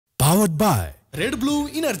Powered by red blue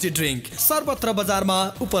energy drink सर्वत्र बजारमा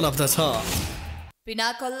उपलब्ध छ।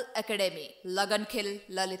 Pinnacle Academy, Lagankhil,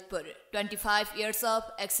 Lalitpur. 25 years of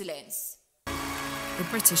excellence. The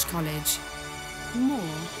British College.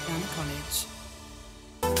 More than a college.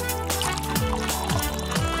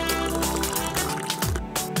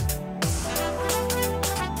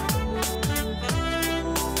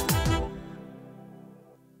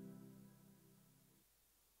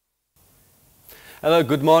 Hello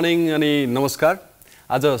good morning अनि नमस्कार।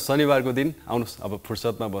 आज शनिबारको दिन आउनुस् अब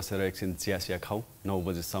फुर्सदमा बसेर एकछिन चिया खाऊ 9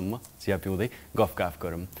 बजेसम्म चिया पिउँदै गफ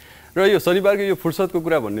गरौँ। र यो शनिबारको यो फुर्सदको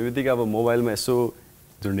कुरा भन्ने बित्तिकै अब मोबाइलमा यसो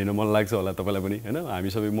झुन्डिन मन लाग्छ होला तपाईँलाई पनि हैन। हामी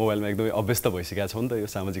सबै मोबाइलमा एकदमै अभ्यस्त भइसकेका छौँ नि त यो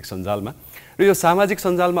सामाजिक सञ्जालमा। र यो सामाजिक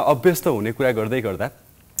सञ्जालमा अभ्यस्त हुने कुरा गर्दै गर्दा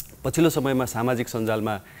पछिल्लो समयमा सामाजिक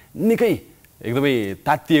सञ्जालमा निकै एकदमै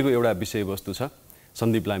तातिएको एउटा विषयवस्तु छ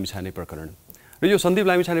सन्दीप लामिछाने प्रकरण। र यो सन्दीप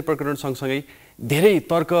लामिछाने प्रकरण सँगसँगै धेरै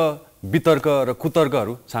तर्क वितर्क र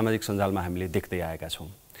कुतर्कहरू सामाजिक सञ्जालमा हामीले देख्दै आएका छौँ।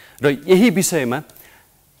 र यही विषयमा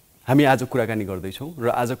हामी आज कुराकानी गर्दैछौँ। र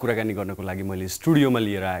आज कुराकानी गर्नको लागि मैले स्टुडियोमा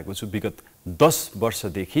लिएर आएको छु विगत 10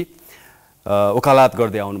 वर्षदेखि वकालत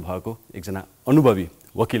गर्दै आउनुभएको एकजना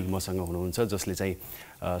अनुभवी वकिल मसँग हुनुहुन्छ, जसले चाहिँ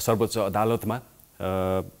सर्वोच्च अदालतमा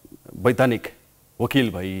वैधानिक वकिल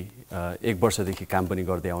भई 1 वर्षदेखि काम पनि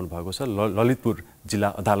गर्दै आउनुभएको छ। ललितपुर जिल्ला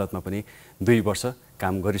अदालतमा पनि 2 वर्ष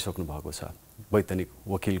काम गरिसक्नु भएको छ वैधानिक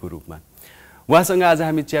वकिलको रूपमा। उहाँसँग आज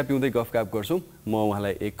हामी चिया पिउँदै गफगाफ गर्छौँ। म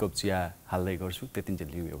उहाँलाई 1 कप चिया हाल्दै गर्छु, त्यतिन्जेल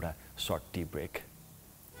लिउँ एउटा सर्ट टी ब्रेक।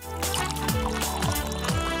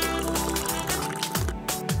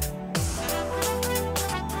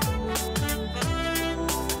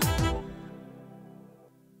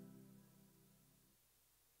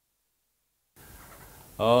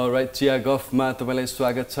 राइट, चिया गफमा तपाईँलाई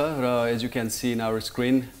स्वागत छ। र as you can C in our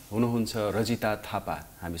screen हुनुहुन्छ रजिता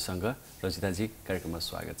थापा हामीसँग। रजिताजी, कार्यक्रममा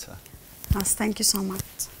स्वागत छ। हस्, थ्याङ्क यू सो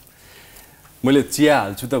मच। मैले चिया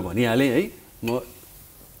हाल्छु त भनिहालेँ है। म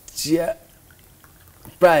चिया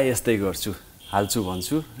प्राय यस्तै गर्छु, हाल्छु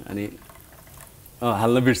भन्छु अनि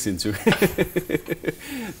हाल्न बिर्सिन्छु।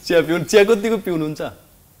 चिया कतिको पिउनुहुन्छ?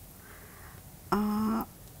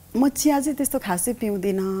 म चिया चाहिँ त्यस्तो खासै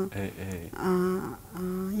पिउँदिनँ।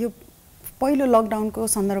 यो पहिलो लकडाउनको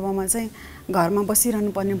सन्दर्भमा चाहिँ घरमा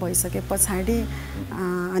बसिरहनु पर्ने भइसके पछाडि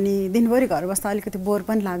अनि दिनभरि घर बस्दा अलिकति बोर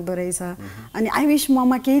पनि लाग्दो रहेछ। अनि आई विश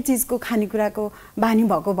ममा केही चिजको खानेकुराको बानी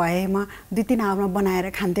भएको भए म 2-3 आवरमा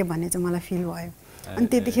बनाएर खान्थेँ भन्ने चाहिँ मलाई फिल भयो। अनि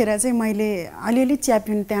त्यतिखेर चाहिँ मैले अलिअलि चिया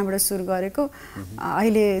पिउनु त्यहाँबाट सुरु गरेको।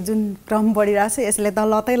 अहिले जुन क्रम बढिरहेको छ यसले त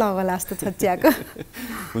लतै लगला जस्तो छ चियाको।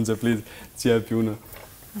 हुन्छ, प्लिज चिया पिउन।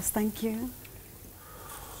 हस्, थ्याङ्क यू।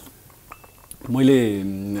 मैले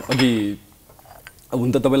अघि हुन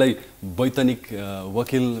त तपाईँलाई वैधानिक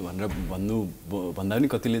वकिल भनेर भन्दा पनि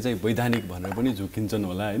कतिले चाहिँ वैधानिक भनेर पनि झुकिन्छन्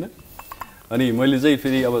होला हैन। अनि मैले चाहिँ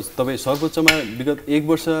फेरि अब तपाईँ सर्वोच्चमा विगत 1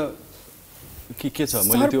 वर्ष के छ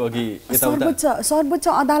मैले त्यो अघि सर्वोच्च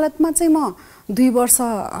अदालतमा चाहिँ म 2 वर्ष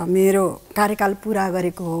मेरो कार्यकाल पुरा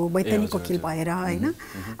गरेको हो वैधानिक वकिल भएर हैन।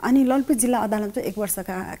 अनि ललितपुर जिल्ला अदालतमा 1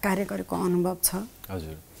 वर्षका कार्य गरेको अनुभव छ।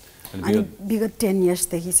 हजुर। अनि विगत 10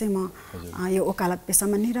 इयर्सदेखि चाहिँ म यो वकालत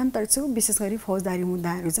पेसामा निरन्तर छु। विशेष गरी फौजदारी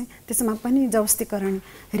मुद्दाहरू चाहिँ त्यसमा पनि जबस्तीकरण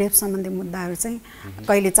रेप सम्बन्धी मुद्दाहरू चाहिँ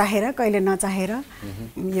कहिले चाहेर कहिले नचाहेर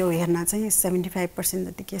यो हेर्न चाहिँ 75%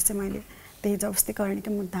 जति केस चाहिँ मैले त्यही जबस्तीकरणकै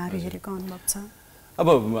मुद्दाहरू हेरेको अनुभव छ। अब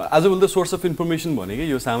आजभोलि त सोर्स अफ इन्फर्मेसन भनेकै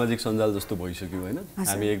यो सामाजिक सञ्जाल जस्तो भइसक्यो हैन।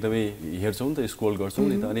 हामी एकदमै हेर्छौँ नि त, स्क्रोल गर्छौँ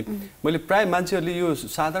नि त। अनि मैले प्राय मान्छेहरूले यो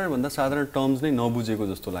साधारणभन्दा साधारण टर्म्स नै नबुझेको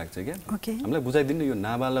जस्तो लाग्छ क्या। हामीलाई बुझाइदिनु यो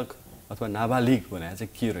नाबालक अथवा नाबालिग भने चाहिँ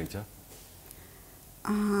के रहेछ?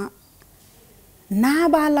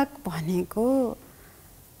 नाबालक भनेको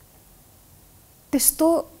त्यस्तो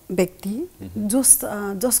व्यक्ति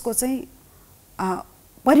जसको चाहिँ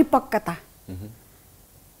परिपक्वता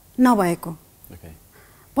नभएको।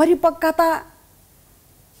 परिपक्वता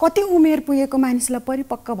कति उमेर पुगेको मानिसलाई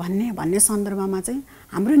परिपक्व भन्ने सन्दर्भमा चाहिँ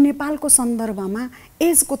हाम्रो नेपालको सन्दर्भमा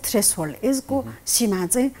एजको थ्रेसहोल्ड, एजको सीमा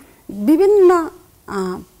चाहिँ विभिन्न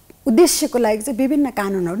उद्देश्यको लागि चाहिँ विभिन्न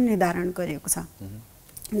कानुनहरू निर्धारण गरिएको छ।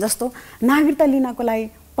 जस्तो नागरिकता लिनको लागि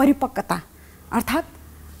परिपक्वता अर्थात्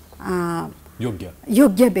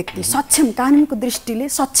योग्य व्यक्ति, सक्षम, कानुनको दृष्टिले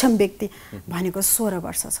सक्षम व्यक्ति भनेको 16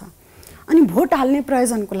 वर्ष छ। अनि भोट हाल्ने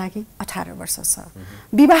प्रयोजनको लागि 18 वर्ष छ।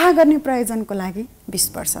 विवाह गर्ने प्रयोजनको लागि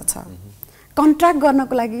 20 वर्ष छ। कन्ट्र्याक्ट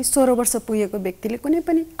गर्नको लागि 16 वर्ष पुगेको व्यक्तिले कुनै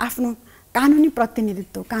पनि आफ्नो कानुनी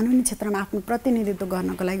प्रतिनिधित्व, कानुनी क्षेत्रमा आफ्नो प्रतिनिधित्व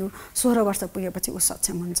गर्नको लागि 16 वर्ष पुगेपछि ऊ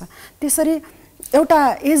सक्षम हुन्छ। त्यसरी एउटा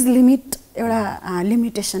एज लिमिट, एउटा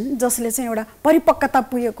लिमिटेसन जसले चाहिँ एउटा परिपक्वता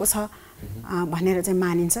पुगेको छ भनेर चाहिँ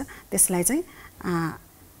मानिन्छ, त्यसलाई चाहिँ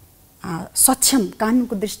सक्षम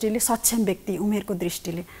कानुनको दृष्टिले सक्षम व्यक्ति उमेरको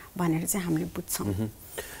दृष्टिले भनेर चाहिँ हामीले बुझ्छौँ।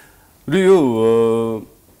 र यो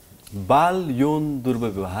बाल यौन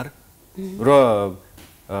दुर्व्यवहार र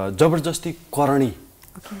जबरजस्ती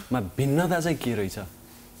करणीमा भिन्नता चाहिँ के रहेछ?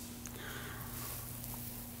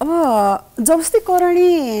 अब जबरजस्ती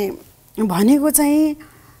करणी भनेको चाहिँ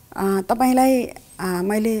तपाईलाई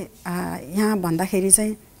मैले यहाँ भन्दाखेरि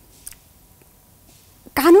चाहिँ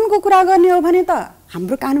कानुनको कुरा गर्ने हो भने त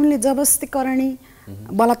हाम्रो कानुनले जबरजस्ती करणी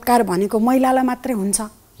बलात्कार भनेको महिलालाई मात्रै हुन्छ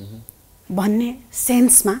भन्ने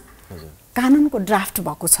सेन्समा कानुनको ड्राफ्ट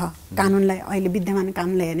भएको छ। कानुनलाई अहिले विद्यमान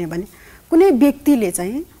कानुनलाई हेर्ने भने कुनै व्यक्तिले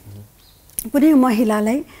चाहिँ कुनै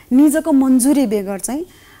महिलालाई निजको मन्जुरी बेगर चाहिँ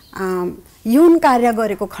यौन कार्य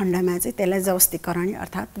गरेको खण्डमा चाहिँ त्यसलाई जबरजस्ती करणी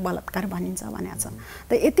अर्थात् बलात्कार भनिन्छ भनेको छ।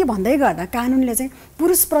 त यति भन्दै गर्दा कानुनले चाहिँ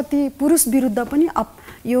पुरुष विरुद्ध पनि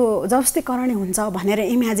यो जबरजस्ती करणी हुन्छ भनेर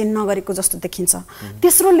इमेजिन नगरेको जस्तो देखिन्छ।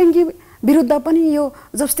 तेस्रो लिङ्गी विरुद्ध पनि यो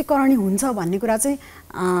जबरजस्ती करणी हुन्छ भन्ने कुरा चाहिँ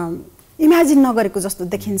इमेजिन नगरेको जस्तो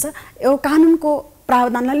देखिन्छ। यो कानुनको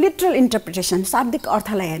प्रावधानलाई लिटरल इन्टरप्रिटेसन शाब्दिक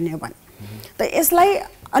अर्थलाई हेर्ने हो भने त यसलाई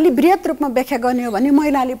अलि बृहत रूपमा व्याख्या गर्ने हो भने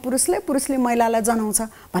महिलाले पुरुषले महिलालाई जनाउँछ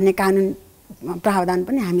भन्ने कानुन प्रावधान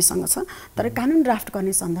पनि हामीसँग छ। तर कानुन ड्राफ्ट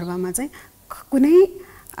गर्ने सन्दर्भमा चाहिँ कुनै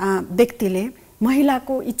व्यक्तिले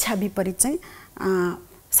महिलाको इच्छा विपरीत चाहिँ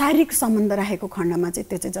शारीरिक सम्बन्ध राखेको खण्डमा चाहिँ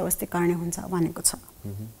त्यो चाहिँ जबरजस्ती करणी हुन्छ भनेको छ।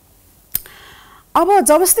 अब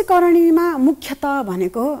जबरजस्ती करणीमा मुख्यतः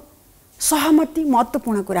भनेको सहमति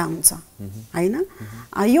महत्त्वपूर्ण कुरा हुन्छ हैन।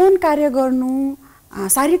 यौन कार्य गर्नु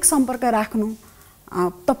शारीरिक सम्पर्क राख्नु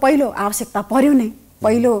त पहिलो आवश्यकता पर्यो नै,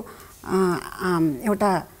 पहिलो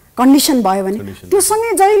एउटा कन्डिसन भयो भने त्यो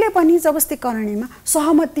सँगै जहिले पनि जबरजस्ती करणीमा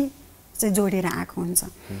सहमति चाहिँ जोडेर आएको हुन्छ।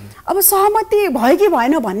 अब सहमति भयो कि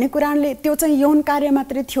भएन भन्ने कुराले त्यो चाहिँ यौन कार्य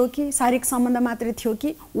मात्रै थियो कि शारीरिक सम्बन्ध मात्रै थियो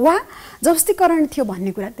कि वा जबरजस्ती करण थियो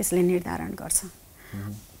भन्ने कुरा त्यसले निर्धारण गर्छ।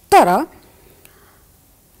 तर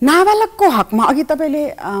नाबालकको हकमा अघि तपाईले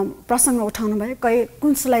प्रसङ्ग उठाउनु भयो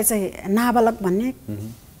कुनलाई चाहिँ नाबालक भन्ने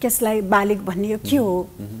कसलाई बालिग भन्ने यो के हो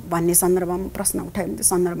भन्ने सन्दर्भमा प्रश्न उठायो भने त्यो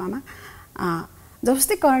सन्दर्भमा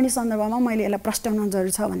जबरजस्ती करणी सन्दर्भमा मैले यसलाई प्रस्ट्याउन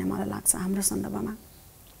जरुरी छ भन्ने मलाई लाग्छ। हाम्रो सन्दर्भमा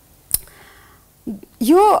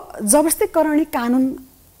यो जबरजस्ती करणी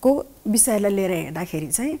कानुनको विषयलाई लिएर हेर्दाखेरि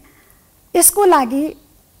चाहिँ यसको लागि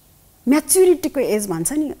म्याच्युरिटीको एज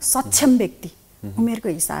भन्छ नि, सक्षम व्यक्ति उमेरको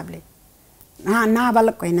हिसाबले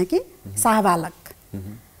नाबालक होइन कि साबालक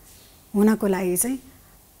हुनको लागि चाहिँ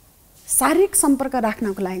शारीरिक सम्पर्क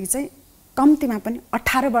राख्नको लागि चाहिँ कम्तीमा पनि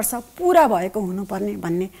 18 वर्ष पुरा भएको हुनुपर्ने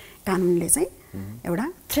भन्ने कानुनले चाहिँ एउटा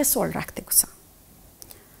थ्रेसहोल्ड राखेको छ।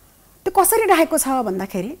 त्यो कसरी राखेको छ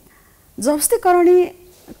भन्दाखेरि जबरजस्ती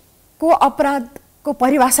करणीको अपराधको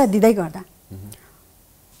परिभाषा दिँदै गर्दा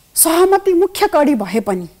सहमति मुख्य कडी भए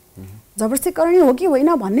पनि जबरजस्ती करणी हो कि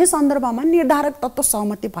होइन भन्ने सन्दर्भमा निर्धारक तत्त्व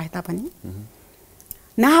सहमति भए तापनि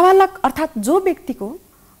नाबालक अर्थात् जो व्यक्तिको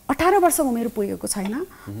 18 वर्ष उमेर पुगेको छैन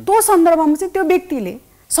त्यो सन्दर्भमा चाहिँ त्यो व्यक्तिले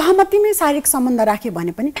सहमतिमै शारीरिक सम्बन्ध राख्यो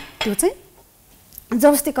भने पनि त्यो चाहिँ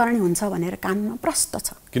जबरजस्ती करणी हुन्छ भनेर कानुनमा प्रष्ट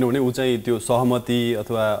छ। किनभने उ चाहिँ त्यो सहमति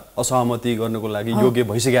अथवा असहमति गर्नको लागि योग्य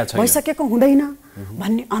भइसकेको हुँदैन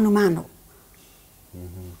भन्ने अनुमान हो।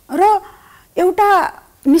 र एउटा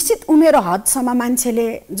निश्चित उमेर हदसम्म मान्छेले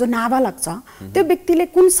जो नाबालक छ त्यो व्यक्तिले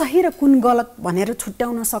कुन सही र कुन गलत भनेर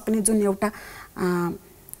छुट्याउन सक्ने जुन एउटा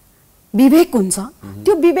विवेक हुन्छ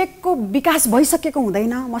त्यो विवेकको विकास भइसकेको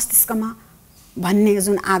हुँदैन मस्तिष्कमा भन्ने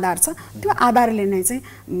जुन आधार छ त्यो आधारले नै चाहिँ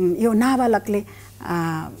यो नाबालकले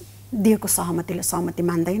दिएको सहमतिले सहमति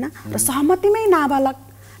मान्दैन र सहमतिमै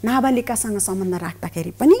नाबालिकासँग सम्बन्ध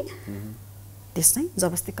राख्दाखेरि पनि त्यस चाहिँ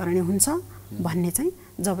जबरजस्ती करणी हुन्छ भन्ने चाहिँ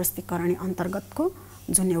जबरजस्ती करणी अन्तर्गतको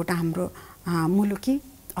जुन एउटा हाम्रो मुलुकी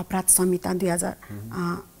अपराध संहिता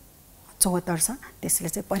 2074 छ त्यसले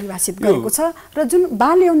चाहिँ परिभाषित गरेको छ। र जुन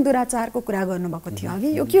बाल यौन दुराचारको कुरा गर्नुभएको थियो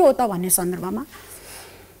अघि यो के हो त भन्ने सन्दर्भमा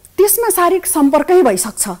त्यसमा शारीरिक सम्पर्कै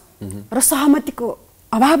भइसक्छ र सहमतिको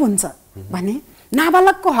अभाव हुन्छ भने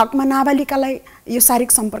नाबालकको हकमा नाबालिकालाई यो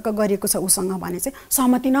शारीरिक सम्पर्क गरिएको छ उसँग भने चाहिँ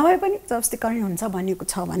सहमति नभए पनि जबरजस्ती करणी हुन्छ भनिएको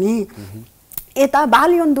छ भने यता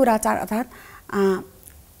बाल यौन दुराचार अर्थात्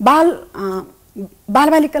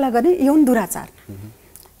बालबालिकालाई गर्ने यौन दुराचार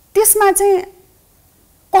त्यसमा चाहिँ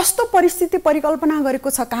कस्तो परिस्थिति परिकल्पना गरेको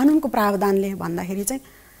छ कानुनको प्रावधानले भन्दाखेरि चाहिँ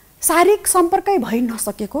शारीरिक सम्पर्कै भइ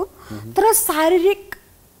नसकेको तर शारीरिक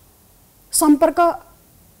सम्पर्क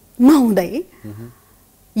नहुँदै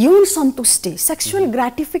यौन सन्तुष्टि सेक्सुअल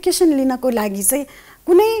ग्राटिफिकेसन लिनको लागि चाहिँ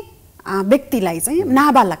कुनै व्यक्तिलाई चाहिँ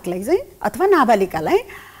नाबालकलाई चाहिँ अथवा नाबालिकालाई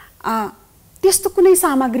त्यस्तो कुनै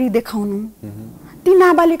सामग्री देखाउनु ती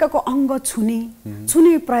नाबालिकाको अङ्ग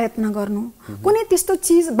छुने प्रयत्न गर्नु, कुनै त्यस्तो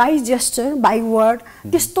चिज बाई जेस्चर बाई वर्ड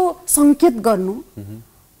त्यस्तो सङ्केत गर्नु,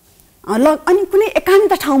 अनि कुनै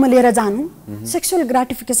एकान्त ठाउँमा लिएर जानु, सेक्सुअल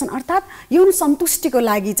ग्राटिफिकेसन अर्थात् यौन सन्तुष्टिको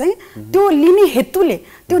लागि चाहिँ त्यो लिने हेतुले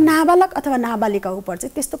त्यो नाबालक अथवा नाबालिका उप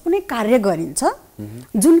चाहिँ त्यस्तो कुनै कार्य गरिन्छ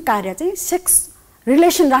जुन कार्य चाहिँ सेक्स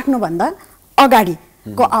रिलेसन राख्नुभन्दा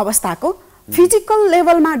अगाडिको अवस्थाको फिजिकल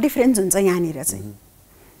लेभलमा डिफरेन्स हुन्छ। यहाँनिर चाहिँ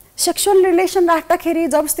सेक्सुअल रिलेसन राख्दाखेरि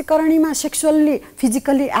जबरजस्तीकरणीमा सेक्सुअल्ली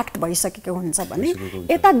फिजिकल्ली एक्ट भइसकेको हुन्छ भने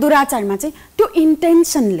यता दुराचारमा चाहिँ त्यो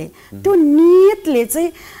इन्टेन्सनले त्यो नियतले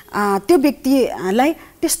चाहिँ त्यो व्यक्तिलाई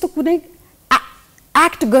त्यस्तो कुनै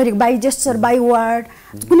एक्ट गरे बाई जेस्चर बाई वर्ड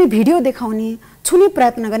कुनै भिडियो देखाउने, छुने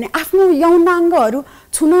प्रयत्न गर्ने, आफ्नो यौनाङ्गहरू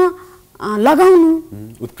छुन लगाउनु,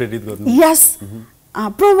 उत्प्रेरित गर्नु, यस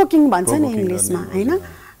प्रोभोकिङ भन्छ नि इङ्ग्लिसमा हैन,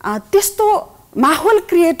 त्यस्तो माहौल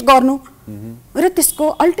क्रिएट गर्नु र त्यसको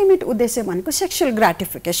अल्टिमेट उद्देश्य भनेको सेक्सुअल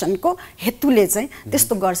ग्राटिफिकेसनको हेतुले चाहिँ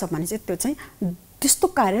त्यस्तो गर्छ भने चाहिँ त्यो चाहिँ त्यस्तो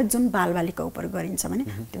कार्य जुन बालबालिका उप गरिन्छ भने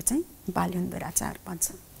त्यो चाहिँ बाल यौन दुराचार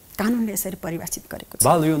भन्छ। कानुनले यसरी परिभाषित गरेको छ।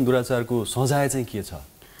 बाल यौन दुराचारको सजाय चाहिँ के छ,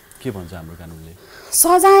 के भन्छ हाम्रो कानुनले?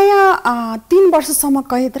 सजाय 3 वर्षसम्म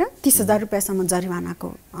कैद र 30,000 रुपियाँसम्म जरिवानाको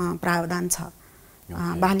प्रावधान छ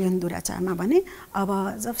बाल यौन दुराचारमा भने। अब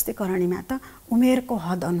जबरजस्तीकरणीमा त उमेरको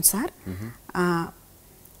हद अनुसार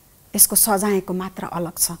यसको सजायको मात्रा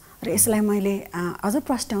अलग छ र यसलाई मैले अझ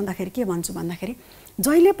प्रश्नाउँदाखेरि के भन्छु भन्दाखेरि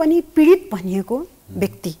जहिले पनि पीडित भनिएको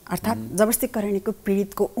व्यक्ति अर्थात् जबरजस्तीकरणीको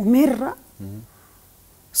पीडितको उमेर र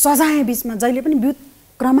सजाय बीचमा जहिले पनि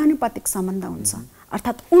क्रमानुपातिक सम्बन्ध हुन्छ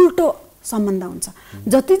अर्थात् उल्टो सम्बन्ध हुन्छ।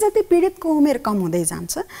 जति जति पीडितको उमेर कम हुँदै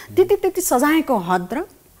जान्छ त्यति त्यति सजायको हद र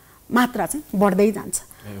मात्रा चाहिँ बढ्दै जान्छ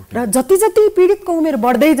र जति जति पीडितको उमेर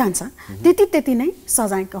बढ्दै जान्छ त्यति त्यति नै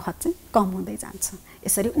सजायको हद चाहिँ कम हुँदै जान्छ।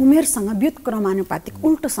 यसरी उमेरसँग व्युत्क्रमानुपातिक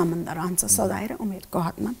उल्टो सम्बन्ध रहन्छ सजाय र उमेरको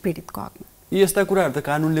हदमा पीडितको हकमा। यस्ता कुराहरू त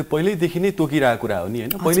कानुनले पहिल्यैदेखि नै तोकिरहेको कुरा हो नि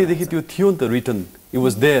हैन, पहिल्यैदेखि त्यो थियो नि त रिटन, इट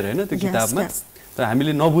वाज देयर हैन त्यो किताबमा। तर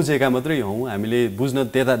हामीले नबुझेका मात्रै हौं, हामीले बुझ्न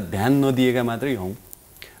त्यता ध्यान नदिएका मात्रै हौं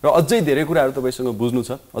र अझै धेरै कुराहरू तपाईसँग बुझ्नु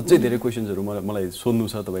छ, अझै धेरै क्वेशन्सहरू मलाई सोध्नु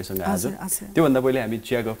छ तपाईसँग आज। त्योभन्दा पहिले हामी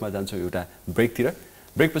चिया गफमा जान्छौँ एउटा ब्रेकतिर।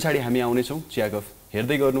 ब्रेक पछाडि हामी आउनेछौँ चिया गफ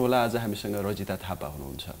हेर्दै गर्नुहोला। आज हामीसँग रजिता थापा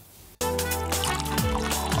हुनुहुन्छ।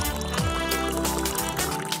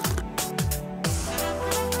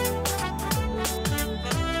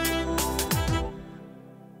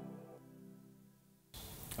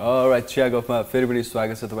 अलराइट, चियागफमा फेरि पनि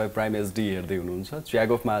स्वागत छ। तपाईँ PrimeHD हेर्दै हुनुहुन्छ।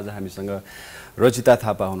 चियागफमा आज हामीसँग रजिता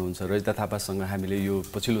थापा हुनुहुन्छ। रजिता थापासँग हामीले यो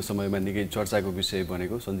पछिल्लो समयमा निकै चर्चाको विषय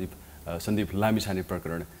बनेको सन्दीप लामिछाने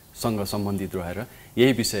प्रकरणसँग सम्बन्धित रहेर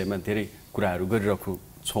यही विषयमा धेरै कुराहरू गरिरहेको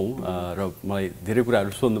छौँ र मलाई धेरै कुराहरू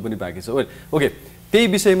सोध्नु पनि बाँकी छ। ओके, त्यही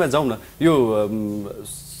विषयमा जाउँ न। यो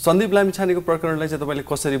सन्दीप लामिछानेको प्रकरणलाई चाहिँ तपाईँले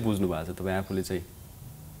कसरी बुझ्नु भएको छ, तपाईँ आफूले चाहिँ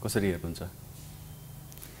कसरी हेर्नुहुन्छ?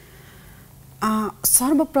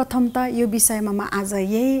 सर्वप्रथम त यो विषयमा म आज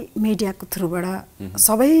यही मिडियाको थ्रुबाट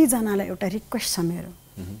सबैजनालाई एउटा रिक्वेस्ट छ मेरो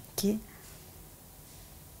कि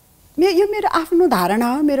यो मेरो आफ्नो धारणा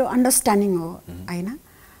हो, मेरो अन्डरस्ट्यान्डिङ हो हैन,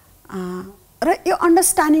 र यो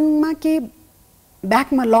अन्डरस्ट्यान्डिङमा के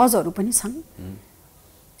ब्याकमा लजहरू पनि छन्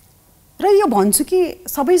र यो भन्छु कि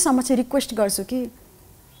सबै समक्ष रिक्वेस्ट गर्छु कि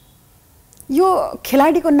यो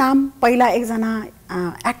खेलाडीको नाम पहिला एकजना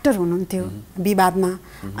एक्टर हुनुहुन्थ्यो विवादमा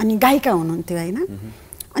अनि गायिका हुनुहुन्थ्यो हैन,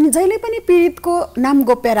 अनि जहिले पनि पीडितको नाम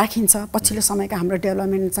गोप्य राखिन्छ। पछिल्लो समयका हाम्रो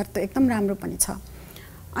डेभलपमेन्ट अनुसार त एकदम राम्रो पनि छ।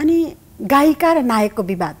 अनि गायिका र नायकको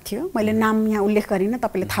विवाद थियो, मैले नाम यहाँ उल्लेख गरिनँ,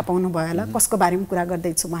 तपाईँले थाहा पाउनु भयो होला कसको बारेमा कुरा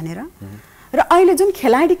गर्दैछु भनेर। र अहिले जुन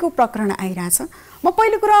खेलाडीको प्रकरण आइरहेछ, म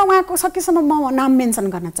पहिलो कुरा उहाँको सकेसम्म म नाम मेन्सन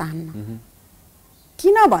गर्न चाहन्न।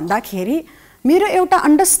 किन भन्दाखेरि मेरो एउटा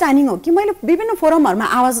अन्डरस्ट्यान्डिङ हो कि मैले विभिन्न फोरमहरुमा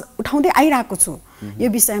आवाज उठाउँदै आइरहेको छु यो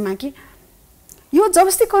विषयमा कि यो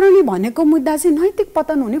जबरजस्तीकरणले भनेको मुद्दा चाहिँ नैतिक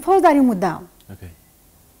पतन हुने फौजदारी मुद्दा हो,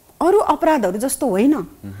 अरु अपराधहरु जस्तो होइन।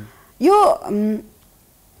 यो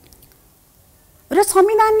र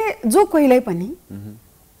संविधानले जो कोहीलाई पनि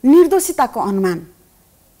निर्दोषिताको अनुमान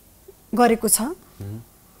गरेको छ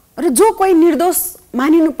र जो कोही निर्दोष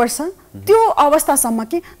मानिनुपर्छ त्यो अवस्थासम्म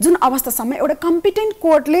कि जुन अवस्थासम्म एउटा कम्पिटेन्ट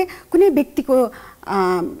कोर्टले कुनै व्यक्तिको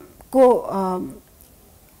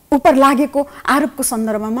उपर लागेको आरोपको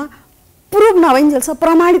सन्दर्भमा प्रुभ नभइन्जेलसम्म,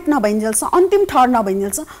 प्रमाणित नभइन्जेलसम्म, अन्तिम ठहर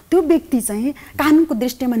नभइन्जेलसम्म त्यो व्यक्ति चाहिँ कानुनको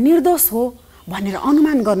दृष्टिमा निर्दोष हो भनेर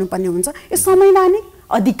अनुमान गर्नुपर्ने हुन्छ। यो संवैधानिक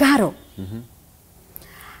अधिकार हो।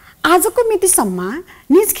 आजको मितिसम्म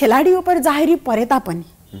निज खेलाडी उपर जाहेरी परे तापनि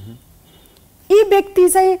यी व्यक्ति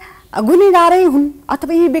चाहिँ गुनेगारै हुन्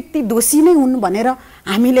अथवा यी व्यक्ति दोषी नै हुन् भनेर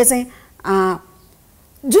हामीले चाहिँ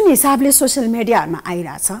जुन हिसाबले सोसियल मिडियाहरुमा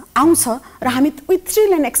आइराछ आउँछ र हामी विथ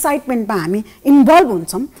थ्रिल एन्ड एक्साइटमेन्टमा हामी इन्भल्भ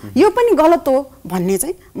हुन्छौं यो पनि गलत हो भन्ने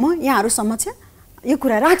चाहिँ म यहाँहरु समक्ष यो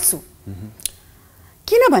कुरा राख्छु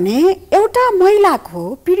किनभने एउटा महिलाको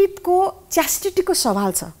पीडितको च्यास्टिटीको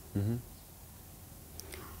सवाल छ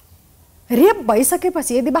रेप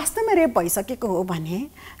भइसकेपछि यदि वास्तवमा रेप भइसकेको हो भने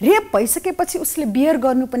रेप भइसकेपछि उसले बियर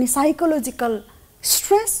गर्नु पनि साइकोलोजिकल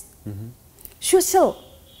स्ट्रेस सोशल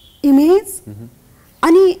इमेज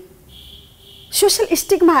अनि सोशल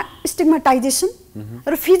स्टिग्माटाइजेसन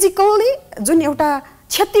र फिजिकली जुन एउटा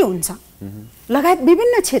क्षति हुन्छ लगायत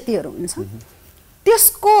विभिन्न क्षतिहरू हुन्छ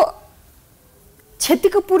त्यसको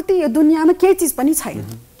क्षतिको पूर्ति यो दुनियाँमा केही चीज पनि छैन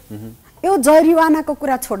यो जरिवानाको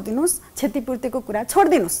कुरा छोड्दिनुस् क्षतिपूर्तिको कुरा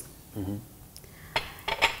छोड्दिनुस्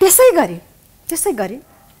त्यसैगरी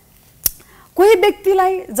कोही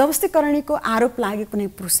व्यक्तिलाई जबरजस्तीकरणीको आरोप लाग्यो कुनै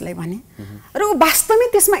पुरुषलाई भने र ऊ वास्तवमै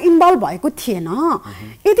त्यसमा इन्भल्भ भएको थिएन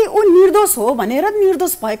यदि ऊ निर्दोष हो भनेर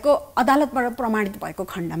निर्दोष भएको अदालतबाट प्रमाणित भएको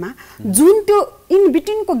खण्डमा जुन त्यो इन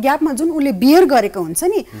बिट्विनको ग्यापमा जुन उले बियर गरेको हुन्छ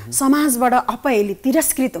नि समाजबाट अपहेली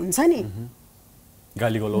तिरस्कृत हुन्छ नि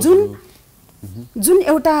जुन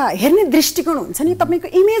एउटा हेर्ने दृष्टिकोण हुन्छ नि तपाईको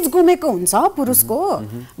इमेज गुमेको हुन्छ पुरुषको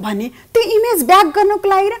भने त्यो इमेज ब्याक गर्नको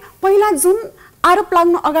लागि पहिला जुन आरोप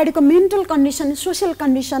लाग्नु अगाडिको mental condition social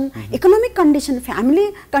condition economic condition family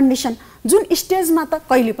condition जुन स्टेजमा त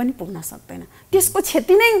कहिले पनि पुग्न सक्दैन त्यसको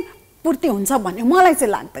क्षति नै पूर्ति हुन्छ भन्ने मलाई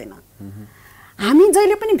चाहिँ लाग्दैन हामी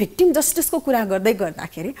जहिले पनि भिक्टिम जस्टिसको कुरा गर्दै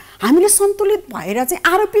गर्दाखेरि हामीले सन्तुलित भएर चाहिँ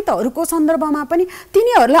आरोपितहरूको सन्दर्भमा पनि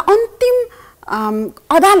तिनीहरूलाई अन्तिम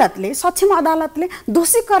अदालतले सक्षम अदालतले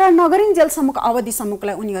दोषी करार नगरिन्जेलसम्मको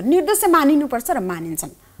अवधिसम्मकोलाई उनीहरू निर्दोष मानिनुपर्छ र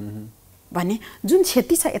मानिन्छन् भने जुन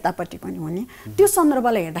क्षति छ यतापट्टि पनि हुने त्यो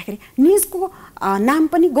सन्दर्भलाई हेर्दाखेरि निजको नाम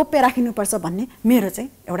पनि गोप्य राखिनुपर्छ भन्ने मेरो चाहिँ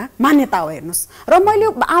एउटा मान्यता हो हेर्नुस् र मैले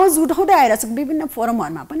आवाज उठाउँदै आइरहेछु विभिन्न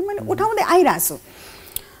फोरमहरुमा पनि मैले उठाउँदै आइरहेछु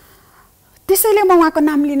त्यसैले म उहाँको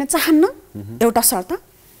नाम लिन चाहन्न एउटा शर्त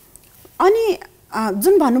अनि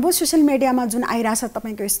जुन भन्नुभयो सोशल मिडियामा जुन आइराछ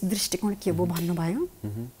तपाईको यस दृष्टिकोण के हो भन्नुभयो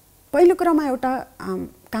पहिलो क्रममा एउटा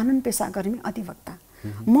कानुन पेशाकर्मी अधिवक्ता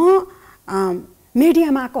म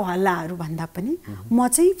मिडियामा आएको हल्लाहरू भन्दा पनि म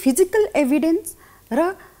चाहिँ फिजिकल एभिडेन्स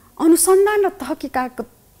र अनुसन्धान र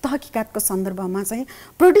तहकीकातको सन्दर्भमा चाहिँ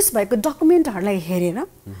प्रोड्युस भएको डकुमेन्टहरूलाई हेरेर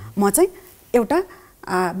म चाहिँ एउटा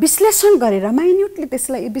विश्लेषण गरेर माइन्युटली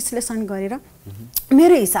त्यसलाई विश्लेषण गरेर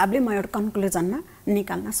मेरो हिसाबले म एउटा कन्क्लुजनमा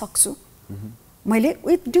निकाल्न सक्छु मैले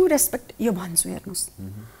विथ ड्यू रेस्पेक्ट यो भन्छु हेर्नुस्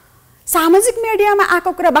सामाजिक मिडियामा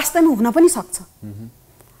आएको कुरा वास्तवमा हुन पनि सक्छ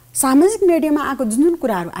सामाजिक मिडियामा आएको जुन जुन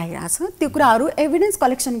कुराहरू आइरहेछ त्यो कुराहरू एभिडेन्स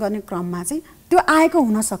कलेक्सन गर्ने क्रममा चाहिँ त्यो आएको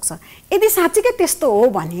हुन सक्छ यदि साँच्चै त्यस्तो हो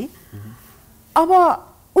भने अब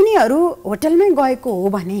उनीहरू होटलमै गएको हो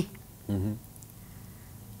भने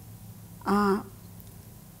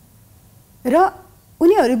र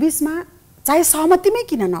उनीहरू बीचमा चाहे सहमतिमै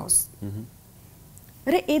किन नहोस्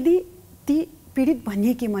र यदि ती पीडित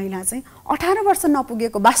भनिएकी महिला चाहिँ 18 वर्ष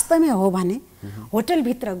नपुगेको वास्तवमै हो भने होटल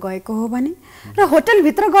भित्र गएको हो भने र होटल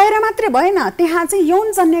भित्र गएर मात्रै भएन त्यहाँ चाहिँ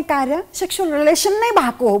यौन जन्य कार्य सेक्सुअल रिलेसन नै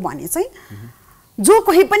भएको हो भने चाहिँ जो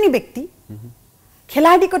कोही पनि व्यक्ति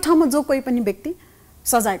खेलाडीको ठाउँमा जो कोही पनि व्यक्ति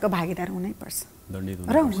सजायको भागीदार हुनै पर्छ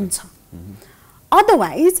र हुन्छ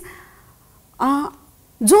अदरवाइज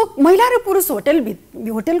जो महिला र पुरुष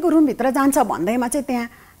होटलको रुम भित्र जान्छ भन्दैमा चाहिँ त्यहाँ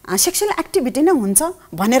सेक्सुअल एक्टिभिटी नै हुन्छ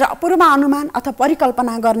भनेर पूर्वानुमान अथवा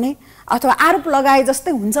परिकल्पना गर्ने अथवा आरोप लगाए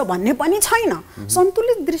जस्तै हुन्छ भन्ने पनि छैन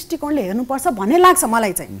सन्तुलित दृष्टिकोणले हेर्नुपर्छ भन्ने लाग्छ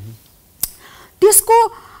मलाई चाहिँ त्यसको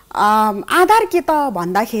आधार के त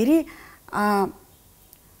भन्दाखेरि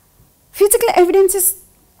फिजिकल एभिडेन्सेस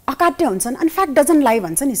अकाट्य हुन्छन् अनि फ्याक्ट डजन्ट लाई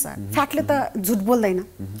भन्छ नि सर फ्याक्टले त झुट बोल्दैन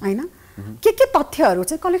हैन के तथ्यहरू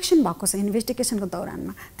चाहिँ कलेक्सन भएको छ इन्भेस्टिगेसनको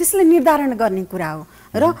दौरानमा त्यसले निर्धारण गर्ने कुरा हो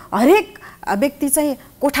र हरेक व्यक्ति चाहिँ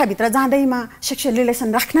कोठाभित्र जाँदैमा सेक्सुअल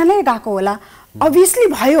रिलेसन राख्नलाई गएको होला अभियसली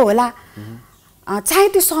भयो होला चाहे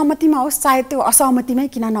त्यो सहमतिमा होस् चाहे त्यो असहमतिमै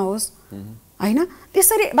किन नहोस् हैन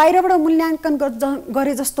त्यसरी बाहिरबाट मूल्याङ्कन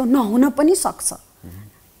गरे जस्तो नहुन पनि सक्छ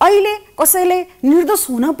अहिले कसैले निर्दोष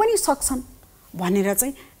हुन पनि सक्छन् भनेर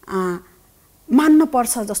चाहिँ मान्न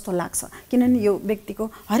पर्छ जस्तो लाग्छ किनभने यो व्यक्तिको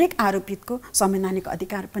हरेक आरोपितको संवैधानिक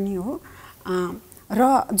अधिकार पनि हो र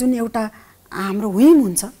जुन एउटा हाम्रो हुइम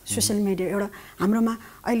हुन्छ सोशल मिडिया एउटा हाम्रोमा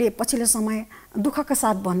अहिले पछिल्लो समय दुःखका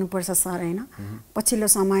साथ भन्नुपर्छ सर हैन पछिल्लो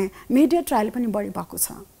समय मिडिया ट्रायल पनि बढी भएको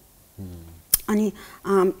छ अनि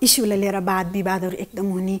इस्युलाई लिएर वाद विवादहरू एकदम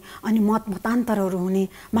हुने अनि मतान्तरहरू हुने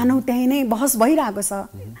मानौ त्यही नै बहस भइरहेको छ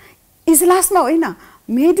इजलासमा होइन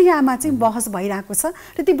मिडियामा चाहिँ बहस भइरहेको छ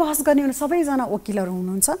र ती बहस गर्ने सबैजना वकिलहरू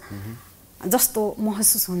हुनुहुन्छ जस्तो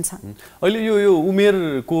महसुस हुन्छ। अहिले यो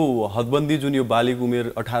उमेरको हदबन्दी जुन यो बालिग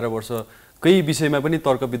उमेर 18 वर्ष कई विषयमा पनि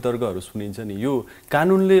तर्क वितर्कहरू सुनिन्छ नि, यो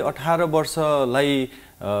कानुनले 18 वर्षलाई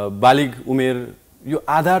बालिग उमेर यो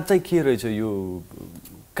आधार चाहिँ के रहेछ, यो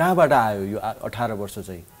कहाँबाट आयो यो 18 वर्ष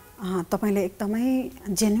चाहिँ? तपाईले एकदमै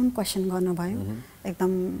जेन्युन क्वेसन गर्नुभयो,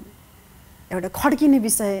 एकदम एउटा खड्किने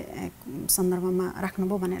विषय सन्दर्भमा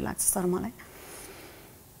राख्नुभयो भन्ने लाग्छ सर मलाई।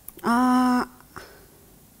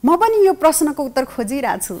 म पनि यो प्रश्नको उत्तर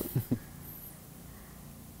खोजिरहेको छु।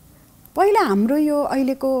 पहिला हाम्रो यो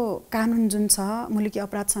अहिलेको कानुन जुन छ मुलुकी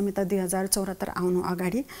अपराध संहिता 2074 आउनु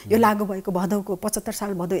अगाडि यो लागू भएको भदौको 75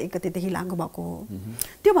 साल भदौ 1 गतेदेखि लागू भएको हो।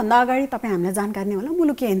 त्योभन्दा अगाडि तपाईँ हामीलाई जानकारी नै होला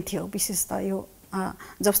मुलुकी ऐन थियो, विशेष त यो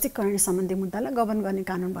जब्स्टिकरण सम्बन्धी मुद्दालाई गभर्न गर्ने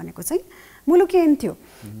कानुन भनेको चाहिँ मुलुकी ऐन थियो।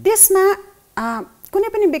 त्यसमा कुनै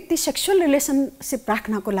पनि व्यक्ति सेक्सुअल रिलेसनसिप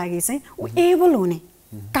राख्नको लागि चाहिँ ऊ एबल हुने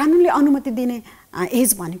कानुनले अनुमति दिने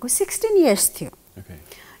एज भनेको 16 इयर्स थियो।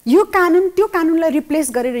 यो कानुन त्यो कानुनलाई रिप्लेस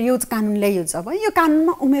गरेर यो कानुन ल्याइयो जब यो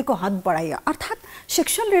कानुनमा उमेरको हद बढाइयो, अर्थात्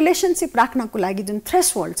सेक्सुअल रिलेसनसिप राख्नको लागि जुन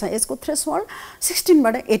थ्रेसहोल्ड छ एजको थ्रेसहोल्ड 16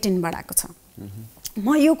 बाट 18 बढाएको छ।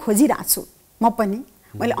 म यो खोजिरहेको छु, म पनि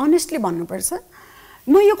मैले अनेस्टली भन्नुपर्छ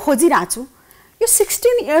म यो खोजिरहेको छु। यो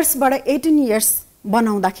 16 इयर्सबाट 18 इयर्स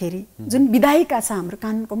बनाउँदाखेरि जुन विधायिका छ हाम्रो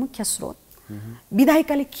कानुनको मुख्य स्रोत,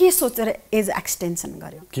 विधायिकाले के सोचेर एज एक्सटेन्सन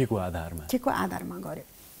गर्यो, के को आधारमा गर्यो?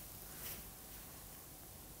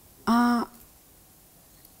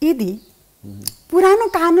 यदि पुरानो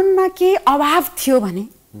कानुनमा केही अभाव थियो भने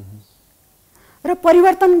र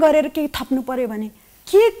परिवर्तन गरेर केही थप्नु पर्यो भने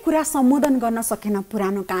के कुरा सम्बोधन गर्न सकेन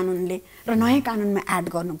पुरानो कानुनले र नयाँ कानुनमा एड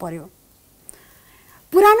गर्नु पर्यो?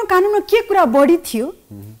 पुरानो कानुनमा के कुरा बढी थियो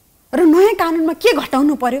र नयाँ कानुनमा के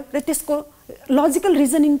घटाउनु पर्यो र त्यसको लजिकल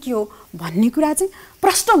रिजनिङ के हो भन्ने कुरा चाहिँ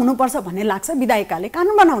प्रष्ट हुनुपर्छ भन्ने लाग्छ विधायिकाले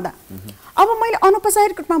कानुन बनाउँदा। अब मैले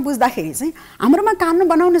अनौपचारिक रूपमा बुझ्दाखेरि चाहिँ हाम्रोमा कानुन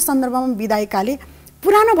बनाउने सन्दर्भमा विधायिकाले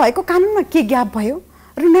पुरानो भएको कानुनमा के ग्याप भयो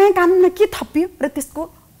र नयाँ कानुनमा के थपियो र त्यसको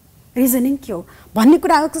रिजनिङ के हो भन्ने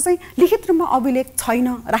कुराको चाहिँ लिखित रूपमा अभिलेख छैन,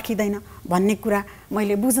 राखिँदैन भन्ने कुरा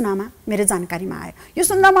मैले बुझ्नमा मेरो जानकारीमा आयो। यो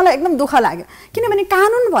सुन्दा मलाई एकदम दुःख लाग्यो, किनभने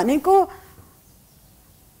कानुन भनेको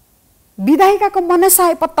विधायिकाको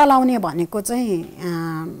मनसाय पत्ता लाउने भनेको चाहिँ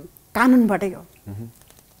कानुनबाटै हो।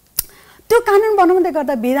 त्यो कानुन बनाउँदै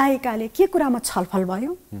गर्दा विधायिकाले के कुरामा छलफल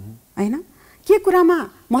भयो हैन, के कुरामा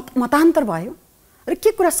मतान्तर भयो र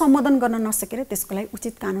के कुरा सम्बोधन गर्न नसकेर त्यसको लागि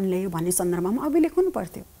उचित कानुन ल्यायो भन्ने सन्दर्भमा अभिलेख हुनु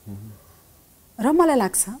पर्थ्यो। र मलाई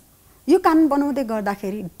लाग्छ यो कानुन बनाउँदै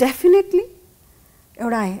गर्दाखेरि डेफिनेटली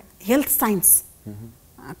एउटा हेल्थ साइन्स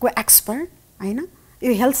को एक्सपर्ट हैन,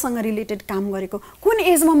 यो हेल्थसँग रिलेटेड काम गरेको कुन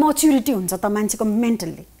एजमा म्याच्युरिटी हुन्छ त मान्छेको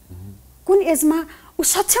मेन्टल्ली, कुन एजमा ऊ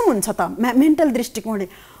सक्षम हुन्छ त मेन्टल दृष्टिकोणले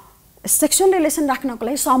सेक्सुअल रिलेसन राख्नको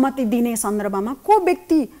लागि सहमति दिने सन्दर्भमा को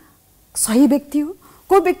व्यक्ति सही व्यक्ति हो,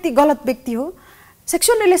 को व्यक्ति गलत व्यक्ति हो,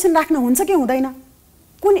 सेक्सुअल रिलेसन राख्न हुन्छ कि हुँदैन,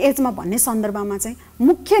 कुन एजमा भन्ने सन्दर्भमा चाहिँ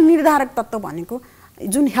मुख्य निर्धारक तत्त्व भनेको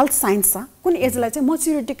जुन हेल्थ साइन्स छ कुन एजलाई चाहिँ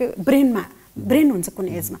म्याच्युरिटीको ब्रेन हुन्छ कुन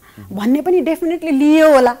एजमा भन्ने पनि डेफिनेटली लियो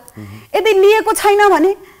होला। यदि लिएको छैन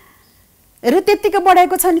भने र त्यतिकै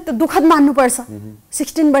बढाएको छ नि त दुःखद मान्नुपर्छ।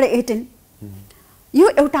 16 बाट 18 यो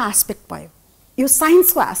एउटा एस्पेक्ट भयो, यो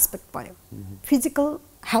साइन्सको एस्पेक्ट भयो, फिजिकल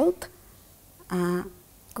हेल्थ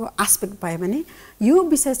को एस्पेक्ट भयो भने यो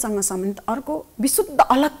विषयसँग सम्बन्धित अर्को विशुद्ध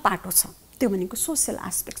अलग पाटो छ, त्यो भनेको सोशल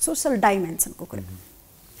एस्पेक्ट, सोशल डाइमेन्सनको कुरा।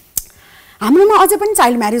 हाम्रोमा अझै पनि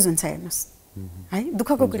चाइल्ड म्यारेज हुन्छ हेर्नुहोस् है,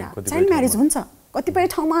 दुःखको कुरा चाइल्ड म्यारेज हुन्छ कतिपय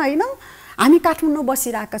ठाउँमा होइन। हामी काठमाडौँ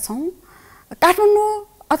बसिरहेका छौँ, काठमाडौँ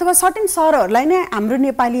अथवा सर्टेन सहरहरूलाई नै हाम्रो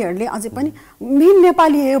नेपालीहरूले अझै पनि मेन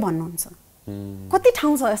नेपाली हो भन्नुहुन्छ। कति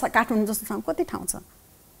ठाउँ छ काठमाडौँ जस्तो ठाउँ, कति ठाउँ छ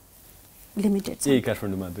लिमिटेड छ,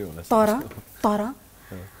 काठमाडौँ मात्रै होला। तर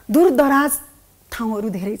दूरदराज ठाउँहरू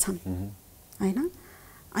धेरै छन् हैन,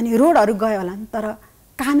 अनि रोडहरू गयो होला नि, तर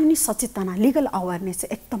कानुनी सचेतना लिगल अवेरनेस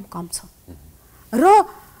चाहिँ एकदम कम छ। र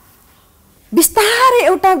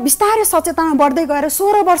बिस्तारै सचेतना बढ्दै गएर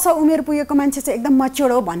 16 वर्ष उमेर पुगेको मान्छे चाहिँ एकदम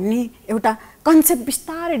मच्योर हो भन्ने एउटा कन्सेप्ट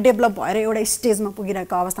बिस्तारै डेभलप भएर एउटा स्टेजमा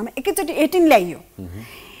पुगिरहेको अवस्थामा एकैचोटि 18 ल्याइयो।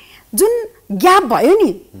 जुन ग्याप भयो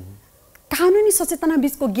नि कानुनी सचेतना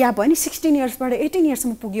बीचको ग्याप भयो नि 16 इयर्सबाट 18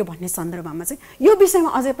 इयर्समा पुग्यो भन्ने सन्दर्भमा चाहिँ यो विषयमा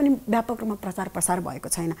अझै पनि व्यापक रूपमा प्रचार प्रसार भएको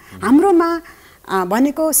छैन। हाम्रोमा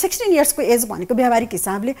भनेको 16 इयर्सको एज भनेको व्यावहारिक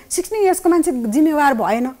हिसाबले 16 इयर्सको मान्छे जिम्मेवार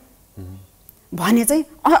भएन भने चाहिँ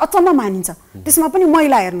अचम्म मानिन्छ। त्यसमा पनि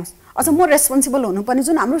महिला हेर्नुहोस् अझ म रेस्पोन्सिबल हुनुपर्ने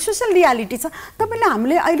जुन हाम्रो सोसल रियालिटी छ। तपाईँले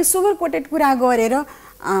हामीले अहिले सुगर कोटेड कुरा गरेर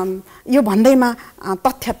यो भन्दैमा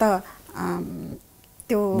तथ्य त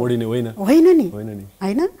त्यो होइन नि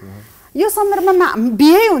होइन। यो सन्दर्भमा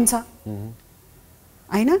बिहे हुन्छ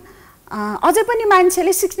हैन, अझै पनि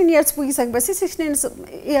मान्छेले 16 इयर्स पुगिसकेपछि 16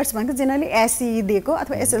 इयर्स भनेको जेनरली एससी दिएको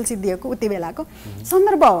अथवा एसएलसी दिएको उति बेलाको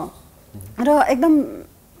सन्दर्भ हो र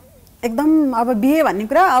एकदम अब बिए भन्ने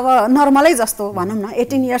कुरा अब नर्मलै जस्तो भनौँ न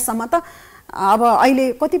 18 इयर्ससम्म त अब अहिले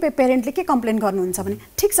कतिपय पेरेन्टले के कम्प्लेन गर्नुहुन्छ भने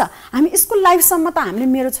ठिक छ हामी स्कुल लाइफसम्म त हामीले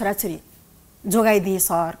मेरो छोराछोरी जोगाइदिए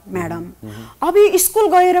सर म्याडम अब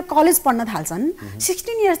स्कुल गएर कलेज पढ्न थाल्छन्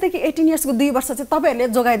 16 इयर्सदेखि 18 इयर्सको 2 वर्ष चाहिँ तपाईँहरूले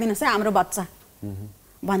जोगाइदिनुहोस् है हाम्रो बच्चा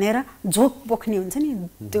भनेर झोक पोख्ने हुन्छ नि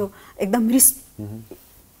त्यो एकदम रिस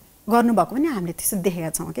गर्नुभएको पनि हामीले त्यसो देखेका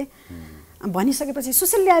छौँ कि भनिसकेपछि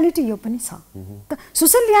सोसल रियालिटी यो पनि छ त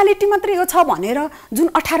सोसल रियालिटी मात्रै यो छ भनेर जुन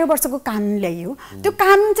 18 वर्षको कानुन ल्याइयो त्यो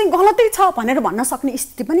कानुन चाहिँ गलतै छ भनेर भन्न सक्ने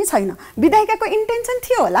स्थिति पनि छैन विधायिकाको इन्टेन्सन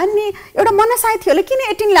थियो होला नि एउटा मनसाय थियो होला किन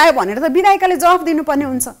 18 ल्यायो भनेर त विधायिकाले जवाफ दिनुपर्ने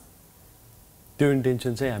हुन्छ त्यो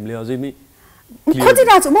इन्टेन्सन चाहिँ हामीले अझै पनि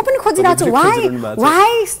खोजिरहेको छु म पनि खोजिरहेको छु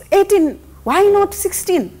वाइ 18 वाइ नट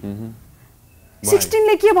 16 16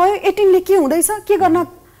 ले के भयो 18 ले के हुँदैछ के गर्न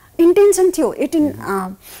इन्टेन्सन थियो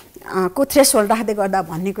 18 को थ्रेसहोल्ड राख्दै गर्दा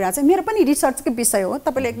भन्ने कुरा चाहिँ मेरो पनि रिसर्चकै विषय हो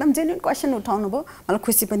तपाईले एकदम जेन्युन क्वेसन उठाउनु भयो मलाई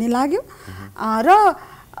खुसी पनि लाग्यो र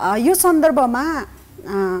यो सन्दर्भमा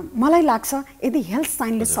मलाई लाग्छ यदि हेल्थ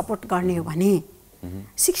साइन्सले सपोर्ट गर्ने हो भने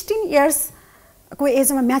 16 इयर्स को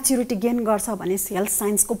एजमा म्याच्युरिटी गेन गर्छ भने हेल्थ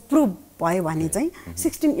साइन्सको प्रुभ भयो भने चाहिँ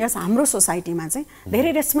 16 इयर्स हाम्रो सोसाइटीमा चाहिँ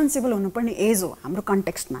धेरै रेस्पोन्सिबल हुनुपर्ने एज हो हाम्रो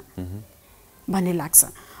कन्टेक्स्टमा भन्ने लाग्छ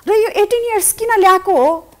र यो 18 इयर्स किन ल्याएको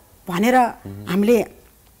हो भनेर हामीले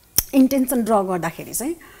इन्टेन्सन ड्र गर्दाखेरि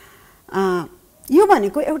चाहिँ यो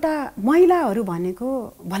भनेको एउटा महिलाहरू भनेको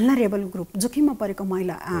भल्नरेबल ग्रुप जोखिममा परेको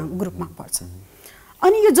महिला ग्रुपमा पर्छ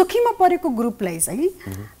अनि यो जोखिममा परेको ग्रुपलाई चाहिँ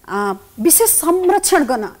विशेष संरक्षण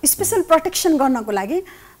गर्न स्पेशल प्रोटेक्सन गर्नको लागि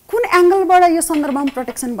कुन एंगलबाट यो सन्दर्भमा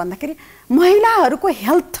प्रोटेक्सन भन्दाखेरि महिलाहरूको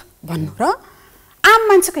हेल्थ भन्नु र आम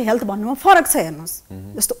मान्छेको हेल्थ भन्नुमा फरक छ हेर्नुस्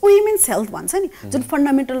जस्तो वुमेन्स हेल्थ भन्छ नि जुन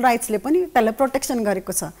फन्डामेन्टल राइट्सले पनि त्यसलाई प्रोटेक्सन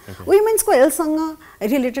गरेको छ वुमेन्सको हेल्थसँग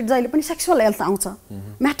रिलेटेड जहिले पनि सेक्सुअल हेल्थ आउँछ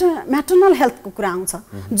म्याटर्नल हेल्थको कुरा आउँछ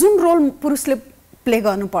जुन रोल पुरुषले प्ले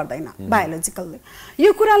गर्नु पर्दैन बायोलोजिकलले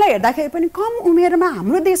यो कुरालाई हेर्दाखेरि पनि कम उमेरमा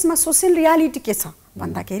हाम्रो देशमा सोशल रियालिटी के छ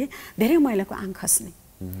भन्दाखेरि धेरै महिलाको आँख खस्ने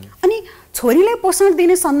अनि छोरीलाई पोषण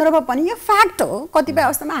दिने सन्दर्भ पनि यो फ्याक्ट हो कतिपय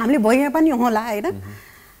अवस्थामा हामीले भोगे पनि होला हैन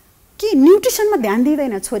कि न्युट्रिसनमा ध्यान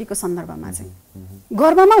दिँदैन छोरीको सन्दर्भमा चाहिँ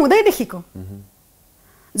गर्भमा हुँदैदेखिको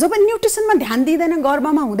जब न्युट्रिसनमा ध्यान दिँदैन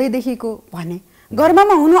गर्भमा हुँदैदेखिको भने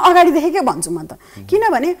गर्भमा हुनु अगाडिदेखिकै भन्छु म त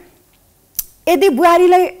किनभने यदि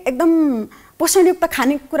बुहारीलाई एकदम पोषणयुक्त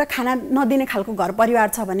खानेकुरा खाना नदिने खालको घर परिवार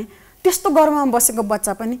छ भने त्यस्तो गर्भमा बसेको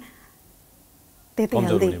बच्चा पनि त्यतै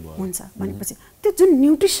हेल्दी हुन्छ भनेपछि त्यो जुन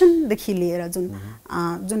न्युट्रिसनदेखि लिएर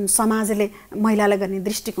जुन समाजले महिलालाई गर्ने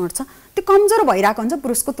दृष्टिकोण छ त्यो कमजोर भइरहेको हुन्छ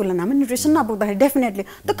पुरुषको तुलनामा न्युट्रिसन नपुग्दाखेरि डेफिनेटली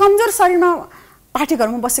त्यो कमजोर शरीरमा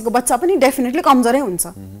पाठेघरमा बसेको बच्चा पनि डेफिनेटली कमजोरै हुन्छ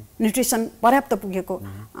न्युट्रिसन पर्याप्त पुगेको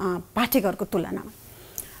पाठेघरको तुलनामा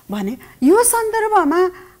भने यो सन्दर्भमा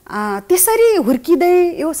त्यसरी हुर्किँदै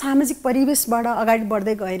यो सामाजिक परिवेशबाट अगाडि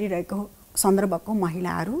बढ्दै गइरहेको सन्दर्भको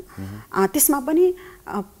महिलाहरू त्यसमा पनि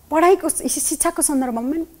पढाइको शिक्षाको सन्दर्भमा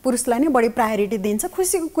पनि पुरुषलाई नै बढी प्रायोरिटी दिन्छ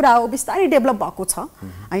खुसीको कुरा हो बिस्तारै डेभलप भएको छ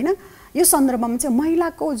हैन यो सन्दर्भमा चाहिँ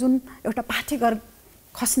महिलाको जुन एउटा पाठेघर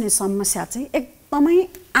खस्ने समस्या चाहिँ एकदमै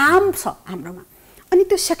आम छ हाम्रोमा अनि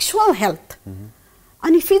त्यो सेक्सुअल हेल्थ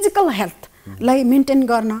अनि फिजिकल हेल्थलाई मेन्टेन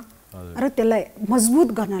गर्न र त्यसलाई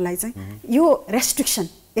मजबुत गर्नलाई चाहिँ यो रेस्ट्रिक्सन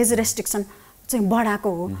एज रेस्ट्रिक्सन चाहिँ बढाएको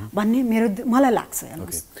हो भन्ने मलाई लाग्छ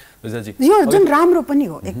हेर्नुहोस् यो जुन राम्रो पनि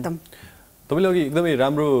हो एकदम तपाईले अघि एकदमै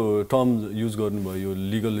राम्रो टर्म युज गर्नुभयो यो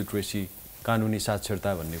लिगल लिटरेसी कानुनी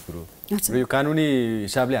साक्षरता भन्ने कुरो र यो कानुनी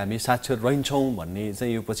हिसाबले हामी साक्षर रहन्छौँ भन्ने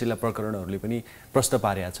चाहिँ यो पछिल्ला प्रकरणहरूले पनि प्रश्न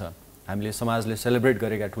पारेको छ हामीले समाजले सेलिब्रेट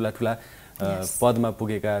गरेका ठुला ठुला पदमा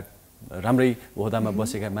पुगेका राम्रै ओहदामा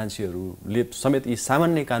बसेका मान्छेहरूले समेत यी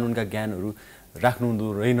सामान्य कानुनका ज्ञानहरू राख्नुहुँदो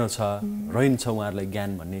रहन्छ उहाँहरूलाई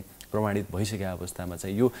ज्ञान भन्ने प्रमाणित भइसकेका अवस्थामा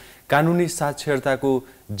चाहिँ यो कानुनी साक्षरताको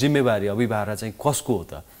जिम्मेवारी अभिभार चाहिँ कसको हो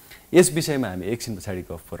त यस विषयमा हामी एकछिन पछाडि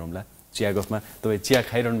गफ गरौँला चिया गफमा तपाईँ चिया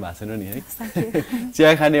खाइरहनु भएको छैन नि है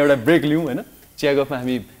चिया खाने एउटा ब्रेक लिउँ होइन चिया गफमा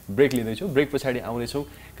हामी ब्रेक लिँदैछौँ ब्रेक पछाडि आउनेछौँ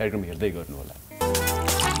कार्यक्रम हेर्दै गर्नुहोला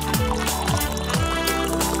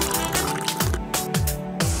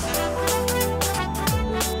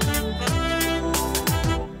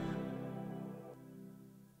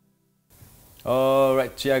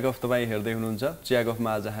राइट चिया गफ तपाईँ हेर्दै हुनुहुन्छ चिया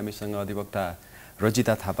गफमा आज हामीसँग अधिवक्ता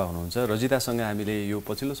रजिता थापा हुनुहुन्छ रजितासँग हामीले यो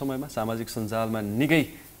पछिल्लो समयमा सामाजिक सञ्जालमा निकै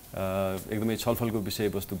एकदमै छलफलको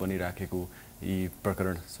विषयवस्तु बनिराखेको यी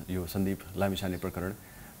प्रकरण यो सन्दीप लामिछाने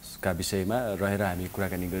प्रकरणका विषयमा रहेर हामी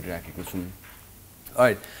कुराकानी गरिराखेको छौँ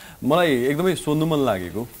राइट मलाई एकदमै सोध्नु मन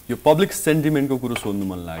लागेको यो पब्लिक सेन्टिमेन्टको कुरो सोध्नु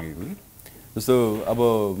मन लागेको कि जस्तो अब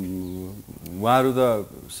उहाँहरू त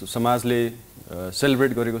समाजले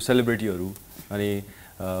सेलिब्रेट गरेको सेलिब्रिटीहरू अनि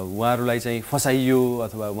उहाँहरूलाई चाहिँ फसाइयो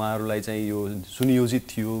अथवा उहाँहरूलाई चाहिँ यो सुनियोजित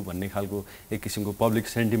थियो भन्ने खालको एक किसिमको पब्लिक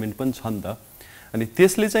सेन्टिमेन्ट पनि छ नि त अनि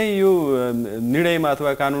त्यसले चाहिँ यो निर्णयमा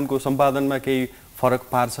अथवा कानुनको सम्पादनमा केही फरक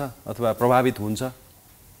पार्छ अथवा प्रभावित हुन्छ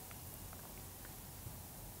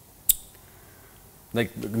लाइक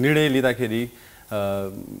निर्णय लिँदाखेरि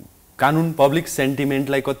कानुन पब्लिक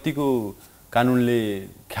सेन्टिमेन्टलाई कतिको कानुनले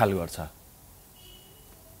ख्याल गर्छ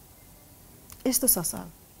यस्तो छ सर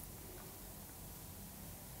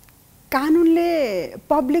कानुनले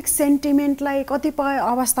पब्लिक सेन्टिमेन्टलाई कतिपय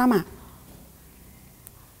अवस्थामा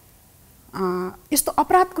यस्तो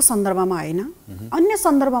अपराधको सन्दर्भमा होइन अन्य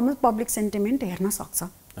सन्दर्भमा पब्लिक सेन्टिमेन्ट हेर्न सक्छ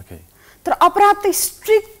तर अपराध त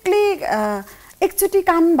स्ट्रिक्टली एकचोटि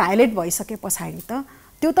कानुन भायोलेट भइसके पछाडि त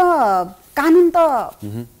त्यो त कानुन त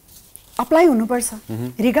अप्लाई हुनुपर्छ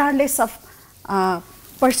रिगार्डलेस अफ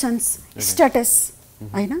पर्सन्स स्ट्याटस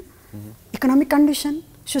होइन economic condition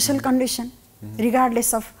social condition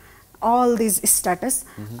regardless of all these status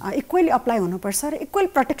equally apply हुनुपर्छ र इक्वल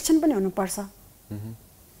प्रोटेक्सन पनि हुनुपर्छ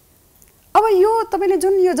अब यो तपाईले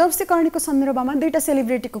जुन यो जब्स्तीकरणको सन्दर्भमा दुईटा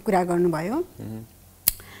सेलिब्रिटीको कुरा गर्नुभयो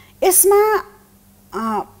यसमा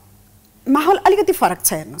माहौल अलिकति फरक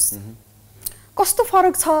छ हेर्नुस् कस्तो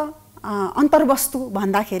फरक छ अन्तर्वस्तु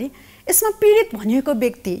भन्दाखेरि यसमा पीडित भनिएको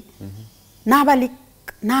व्यक्ति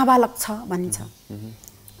नाबालक छ भनिन्छ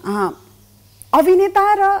अभिनेता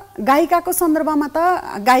र गायिकाको सन्दर्भमा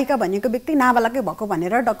त गायिका भनेको व्यक्ति नाबालकै भएको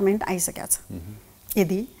भनेर डकुमेन्ट आइसकेको छ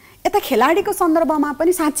यदि यता खेलाडीको सन्दर्भमा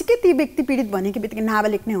पनि साँच्चीकै ती व्यक्ति पीडित भनेको बित्तिकै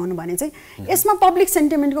नाबालिग नै हुनु भने चाहिँ यसमा पब्लिक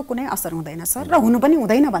सेन्टिमेन्टको कुनै असर हुँदैन सर र हुनु पनि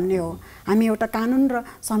हुँदैन भन्ने हो हामी एउटा कानुन र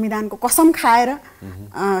संविधानको कसम खाएर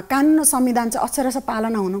कानुन र संविधान चाहिँ अक्षरशः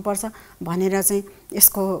पालना हुनुपर्छ भनेर चाहिँ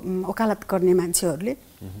यसको वकालत गर्ने मान्छेहरूले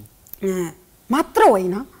मात्र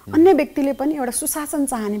होइन अन्य व्यक्तिले पनि एउटा सुशासन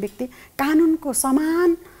चाहने व्यक्ति कानुनको समान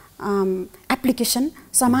एप्लिकेसन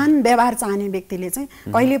समान व्यवहार चाहने व्यक्तिले चाहिँ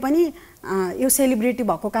कहिले पनि यो सेलिब्रिटी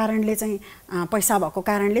भएको कारणले चाहिँ पैसा भएको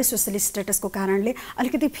कारणले सोशल स्टेटसको कारणले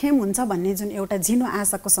अलिकति फेम हुन्छ भन्ने जुन एउटा झिनो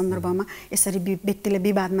आशाको सन्दर्भमा यसरी व्यक्तिले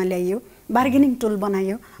विवादमा ल्याइयो बार्गेनिङ टुल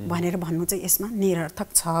बनायो भनेर भन्नु चाहिँ यसमा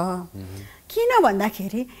निरर्थक छ किन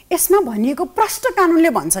भन्दाखेरि यसमा भनिएको प्रष्ट कानुनले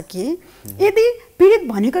भन्छ कि यदि पीडित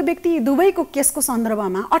भनेको व्यक्ति दुवैको केसको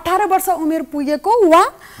सन्दर्भमा 18 वर्ष उमेर पुगेको वा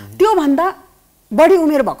त्यो भन्दा बढी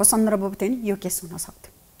उमेर भएको सन्दर्भमा थियो नि यो केस हुन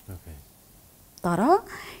सक्थ्यो तर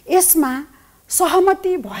यसमा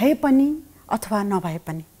सहमति भए पनि अथवा नभए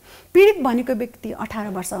पनि पीडित भनेको व्यक्ति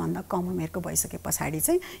 18 वर्षभन्दा कम उमेरको भइसके पछाडि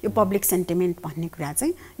चाहिँ यो पब्लिक सेन्टिमेन्ट भन्ने कुरा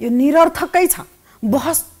चाहिँ यो निरर्थकै छ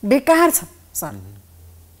बहस बेकार छ सर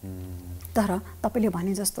तर तपाईले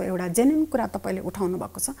भने जस्तो एउटा जेन्युन कुरा तपाईले उठाउनु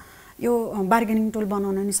भएको छ यो बार्गेनिङ टुल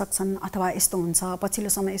बनाउन नि सक्छन् अथवा यस्तो हुन्छ पछिल्लो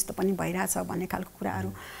समय यस्तो पनि भइराछ भन्ने खालको कुराहरू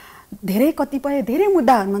धेरै कतिपय धेरै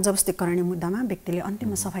मुद्दाहरुमा जबरजस्तीकरण मुद्दामा व्यक्तिले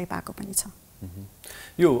अन्तिममा सफाई पाएको पनि छ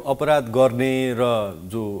यो अपराध गर्ने र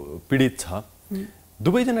जो पीडित छ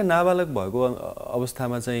दुवैजना नाबालक भएको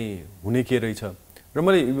अवस्थामा चाहिँ हुने के रहेछ र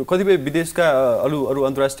मैले कतिपय विदेशका अरु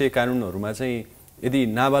अन्तर्राष्ट्रिय कानुनहरुमा चाहिँ यदि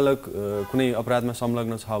नाबालक कुनै अपराधमा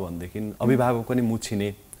संलग्न छ भनेदेखि अभिभावक पनि मुछिने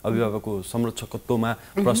अभिभावकको संरक्षकत्वमा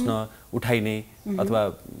प्रश्न उठाइने अथवा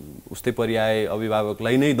उस्तै पर्याय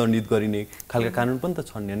अभिभावकलाई नै दण्डित गरिने खालका कानुन पनि त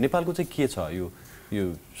छन् नेपालको चाहिँ के छ यो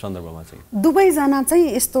सन्दर्भमा चाहिँ दुवै जना चाहिँ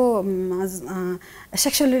यस्तो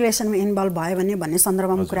सेक्सुअल रिलेसनमा इन्भल्भ भयो भन्ने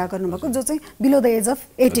सन्दर्भमा कुरा गर्नुभएको जो चाहिँ बिलो द एज अफ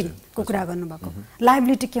 18 को कुरा गर्नुभएको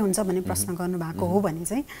लायबिलिटी के हुन्छ भन्ने प्रश्न गर्नुभएको हो भने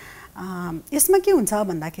चाहिँ यसमा के हुन्छ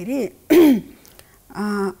भन्दाखेरि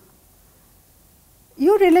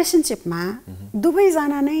यो रिलेसनशिपमा दुवै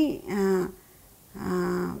जना नै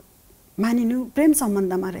मानिनु प्रेम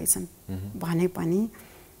सम्बन्धमा रहेछन् भने पनि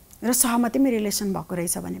र सहमतिमै रिलेसन भएको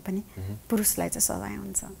रहेछ भने पनि पुरुषलाई चाहिँ सजाय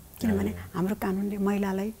हुन्छ किनभने हाम्रो कानुनले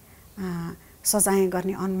महिलालाई सजाय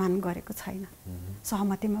गर्ने अनुमान गरेको छैन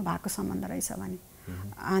सहमतिमा भएको सम्बन्ध रहेछ भने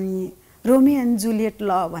अनि रोमियो एन्ड जुलियट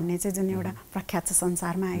ल भन्ने चाहिँ जुन एउटा प्रख्यात छ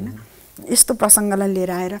संसारमा हैन यस्तो प्रसंगलाई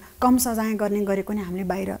लिएर आएर कम सजाय गर्ने गरेको नि हामीले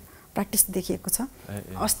बाहिर प्र्याक्टिस देखिएको छ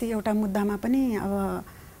अस्ति एउटा मुद्दामा पनि अब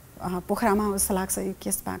पोखरामा जस्तो लाग्छ यो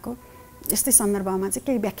केस भएको यस्तै सन्दर्भमा चाहिँ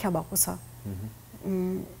केही व्याख्या भएको छ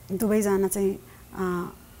दुवैजना चाहिँ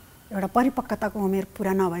एउटा परिपक्वताको उमेर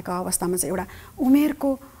पुरा नभएको अवस्थामा चाहिँ एउटा उमेरको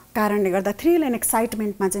कारणले गर्दा थ्रिल एन्ड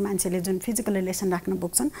एक्साइटमेन्टमा चाहिँ मान्छेले जुन फिजिकल रिलेसन राख्न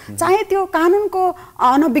पुग्छन् चाहे त्यो कानुनको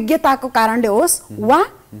अनभिज्ञताको कारणले होस् वा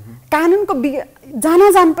कानुनको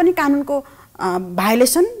जान पनि कानुनको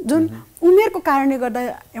भायोलेसन जुन उमेरको कारणले गर्दा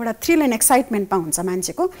एउटा थ्रिल एन्ड एक्साइटमेन्टमा हुन्छ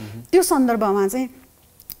मान्छेको त्यो सन्दर्भमा चाहिँ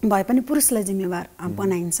भए पनि पुरुषलाई जिम्मेवार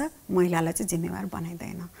बनाइन्छ महिलालाई चाहिँ जिम्मेवार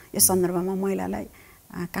बनाइँदैन यो सन्दर्भमा महिलालाई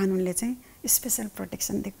कानुनले चाहिँ स्पेसल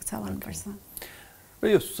प्रोटेक्सन दिएको छ भन्नुपर्छ र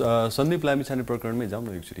यो सन्दीप लामिछाने प्रकरणमै जाउँ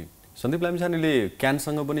न एकचोटि सन्दीप लामिछानेले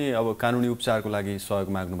क्यानसँग पनि अब कानुनी उपचारको लागि सहयोग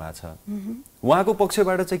माग्नु भएको छ उहाँको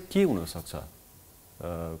पक्षबाट चाहिँ के हुनसक्छ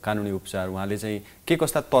कानुनी उपचार उहाँले चाहिँ के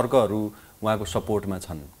कस्ता तर्कहरू उहाँको सपोर्टमा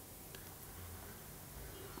छन्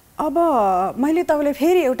अब मैले तपाईँलाई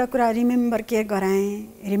फेरि एउटा कुरा रिमेम्बर के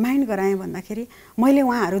गराएँ रिमाइन्ड गराएँ भन्दाखेरि मैले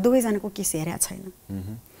उहाँहरू दुवैजनाको केस हेरेको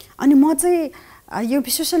छैन अनि म चाहिँ यो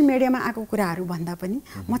सोसियल मिडियामा आएको कुराहरू भन्दा पनि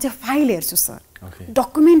म चाहिँ फाइल हेर्छु सर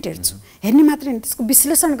डकुमेन्ट हेर्छु हेर्ने मात्रै होइन त्यसको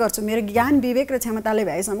विश्लेषण गर्छु मेरो ज्ञान विवेक र क्षमताले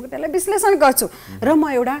भएसम्मको त्यसलाई विश्लेषण गर्छु र म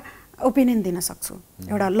एउटा ओपिनियन दिन सक्छु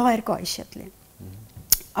एउटा लयरको हैसियतले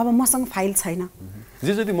अब मसँग फाइल छैन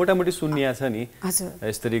जे जति मोटामोटी सुन्निया छ नि हजुर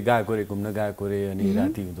यसरी गएको रे घुम्न गएको रे अनि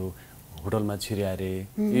राति हुँदो होटलमा छिर्या रे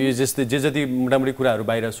यो जस्तै जे जति मोटामोटी कुराहरू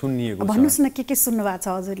बाहिर सुन्निएको छ भन्नुस् न के सुन्नु भएको छ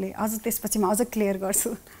हजुरले अझ त्यसपछि म अझ क्लियर गर्छु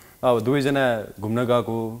अब दुवैजना घुम्न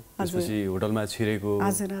गएको त्यसपछि होटलमा छिरेको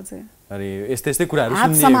हजुर हजुर अनि यस्तै कुराहरू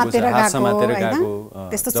सुन्निएको छ हात समातेर गएको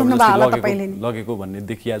त्यस्तो सुन्नुभयो होला तपाईले नि लगेको भन्ने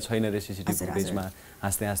देखिया छैन रे सीसीटीभी फुटेजमा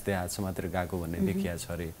हाँस्दै हाँस्दै हात समातेर गएको भन्ने देखिया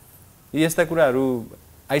छ रे यस्ता कुराहरू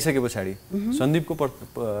आइसके पछाडि सन्दीपको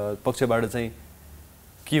पक्षबाट चाहिँ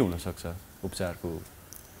के हुन सक्छ उपचारको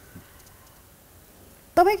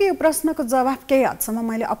तपाईको यो प्रश्नको जवाफ केही हदसम्म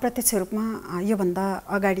मैले अप्रत्यक्ष रूपमा यो भन्दा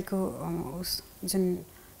अगाडिको जुन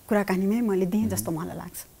कुराकानीमै मैले दिएँ जस्तो मलाई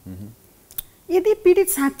लाग्छ यदि पीडित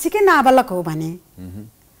साँच्चीकै नाबालक हो भने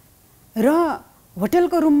र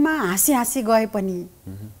होटलको रुममा हाँसी हाँसी गए पनि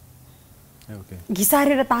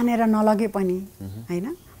घिसारेर तानेर नलगे पनि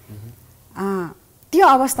हैन त्यो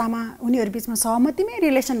अवस्थामा उनीहरु बीचमा सहमतिमै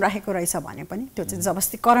रिलेसन राखेको रहेछ भने पनि त्यो चाहिँ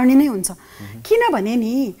जबरजस्तीकरणी नै हुन्छ किनभने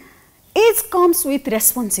नि एज कम्स विथ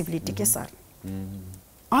रेस्पोन्सिबिलिटी के sir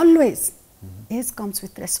always as comes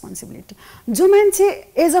with responsibility जो मान्छे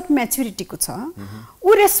एज अफ म्याच्युरिटीको छ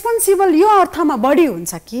ऊ रेस्पोन्सिबल यो अर्थमा बढी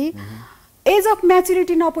हुन्छ कि एज अफ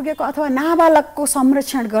म्याच्युरिटी नपुगेको अथवा नाबालकको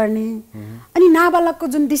संरक्षण गर्ने अनि नाबालकको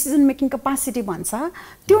जुन डिसिजन मेकिङ क्यापासिटी भन्छ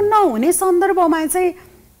त्यो नहुने सन्दर्भमा चाहिँ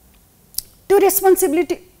त्यो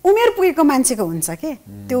रेस्पोन्सिबिलिटी उमेर पुगेको मान्छेको हुन्छ के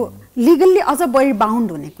त्यो लिगल्ली अझ बढी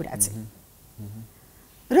बाउन्ड हुने कुरा चाहिँ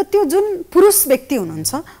र त्यो जुन पुरुष व्यक्ति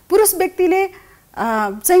हुनुहुन्छ पुरुष व्यक्तिले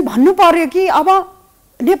चाहिँ भन्नु पर्यो कि अब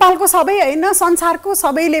नेपालको सबै हैन संसारको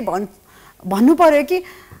सबैले भन्नु पर्यो कि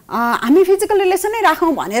हामी फिजिकल रिलेसन नै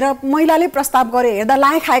राखौं भनेर महिलाले प्रस्ताव गरे हेर्दा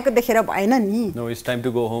लाए खाएको देखेर भएन नि no it's time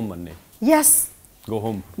to go home भन्ने यस गो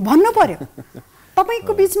होम भन्नु पर्यो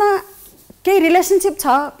तपाईको बीचमा केही रिलेसनशिप छ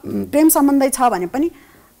प्रेम सम्बन्ध छ भने पनि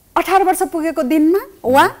 18 वर्ष पुगेको दिनमा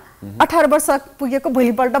वा 18 वर्ष पुगेको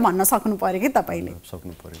भोलिपल्ट भन्न सक्नु पर्यो कि तपाईले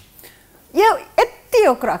सक्नु पर्यो यो यति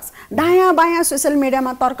हो क्रक्स दायाँ बायाँ सोशल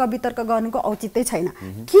मिडियामा तर्क वितर्क गर्नुको औचित्य छैन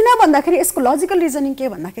किन भन्दाखेरि यसको लजिकल रिजनिङ के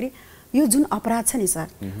भन्दाखेरि यो जुन अपराध छ नि सर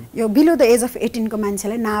यो बिलो द एज अफ 18 को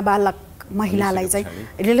मान्छेले नाबालक महिलालाई चाहिँ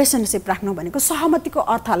रिलेसनशिप राख्नु भनेको सहमतिको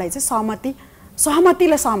अर्थलाई चाहिँ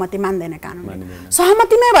सहमतिले सहमति मान्दैन कानुनले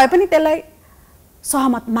सहमतिमै भए पनि त्यसलाई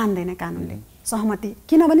सहमत मान्दैन कानुनले सहमति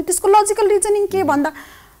किनभने त्यसको लजिकल रिजनिङ के भन्दा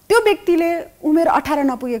त्यो व्यक्तिले उमेर 18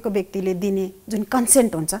 नपुगेको व्यक्तिले दिने जुन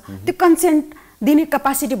कन्सेन्ट हुन्छ त्यो कन्सेन्ट दिने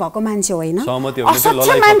क्यापासिटी भएको मान्छे होइन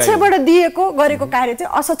असक्षम मान्छेबाट दिएको गरेको कार्य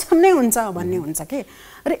चाहिँ असक्षम नै हुन्छ भन्ने हुन्छ के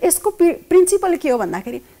र यसको प्रिन्सिपल के हो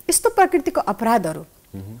भन्दाखेरि यस्तो प्रकृतिको अपराधहरू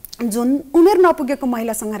जुन उमेर नपुगेको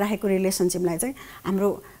महिलासँग राखेको रिलेसनशिपलाई चाहिँ हाम्रो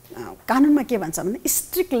कानुनमा के भन्छ भन्दा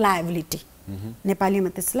स्ट्रिक्ट लायबिलिटी नेपालीमा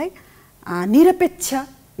त्यसलाई निरपेक्ष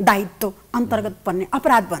दायित्व अन्तर्गत पर्ने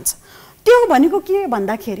अपराध भन्छ त्यो भनेको के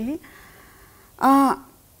भन्दाखेरि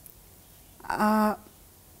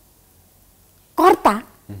कर्ता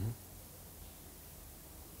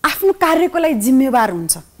आफ्नो कार्यको लागि जिम्मेवार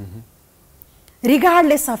हुन्छ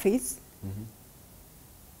रिगार्डलेस अफ हिज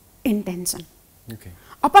इन्टेन्सन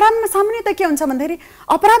अपराधमा सामान्यतः के हुन्छ भन्दाखेरि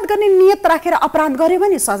अपराध गर्ने नियत राखेर अपराध गरे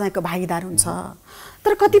भने सजायको भागीदार हुन्छ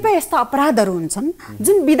तर कतिपय यस्ता अपराधहरू हुन्छन्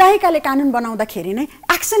जुन विधायिकाले कानुन बनाउँदाखेरि नै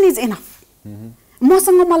एक्सन इज इनफ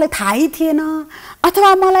मसँग मलाई थाहै थिएन अथवा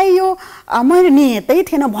मलाई यो मैले नियतै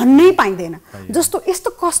थिएन भन्नै पाइँदैन जस्तो यस्तो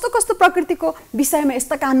कस्तो प्रकृतिको विषयमा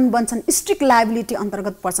यस्ता कानुन बन्छन् स्ट्रिक्ट लायबिलिटी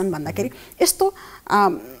अन्तर्गत पर्छन् भन्दाखेरि यस्तो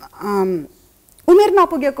उमेर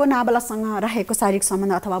नपुगेको नाबालकसँग राखेको शारीरिक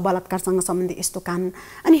सम्बन्ध अथवा बलात्कारसँग सम्बन्धित यस्तो कानुन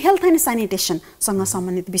अनि हेल्थ एन्ड स्यानिटेसनसँग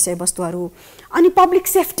सम्बन्धित विषयवस्तुहरू अनि पब्लिक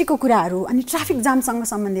सेफ्टीको कुराहरू अनि ट्राफिक जामसँग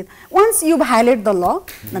सम्बन्धित once you violate the law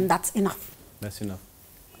then that's enough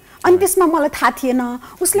अनि त्यसमा मलाई थाहा थिएन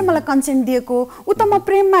उसले मलाई कन्सेन्ट दिएको उ त म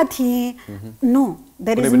प्रेममा थिएँ no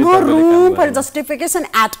there is no room for justification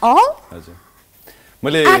at all हजुर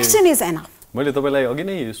मैले एक्सन इज एनफ मैले तपाईलाई अघि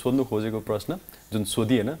नै सोध्नु खोजेको प्रश्न जुन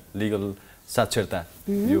सोधि हैन लिगल साक्षरता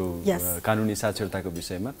यो कानुनी साक्षरताको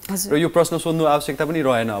विषयमा र यो प्रश्न सोध्नु आवश्यकता पनि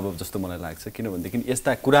रहेन अब जस्तो मलाई लाग्छ किनभनेदेखि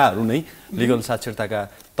यस्ता कुराहरू नै लिगल साक्षरताका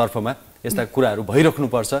तर्फमा यस्ता कुराहरू भइराख्नु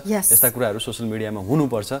पर्छ यस्ता कुराहरू सोशल मिडियामा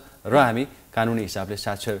हुनुपर्छ र हामी कानुनी हिसाबले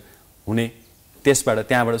साक्षर हुने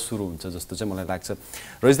त्यहाँबाट सुरु हुन्छ जस्तो चाहिँ मलाई लाग्छ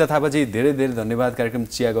रजिता थापाजी धेरै धेरै धन्यवाद कार्यक्रम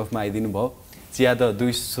चिया गफमा आइदिनु भयो चिया त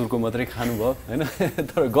 2 सुरको मात्रै खानु भयो हैन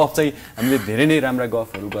तर गफ चाहिँ हामीले धेरै नै राम्रा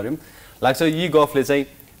गफहरू गर्यौं लाग्छ यी गफले चाहिँ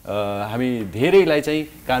हामी धेरैलाई चाहिँ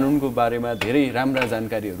कानुनको बारेमा धेरै राम्रा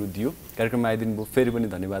जानकारीहरू दियो कार्यक्रममा आइदिनु भयो फेरि पनि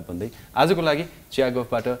धन्यवाद भन्दै आजको लागि चिया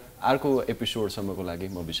गफबाट अर्को एपिसोडसम्मको लागि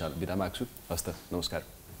म विशाल बिदा माग्छु हस्त नमस्कार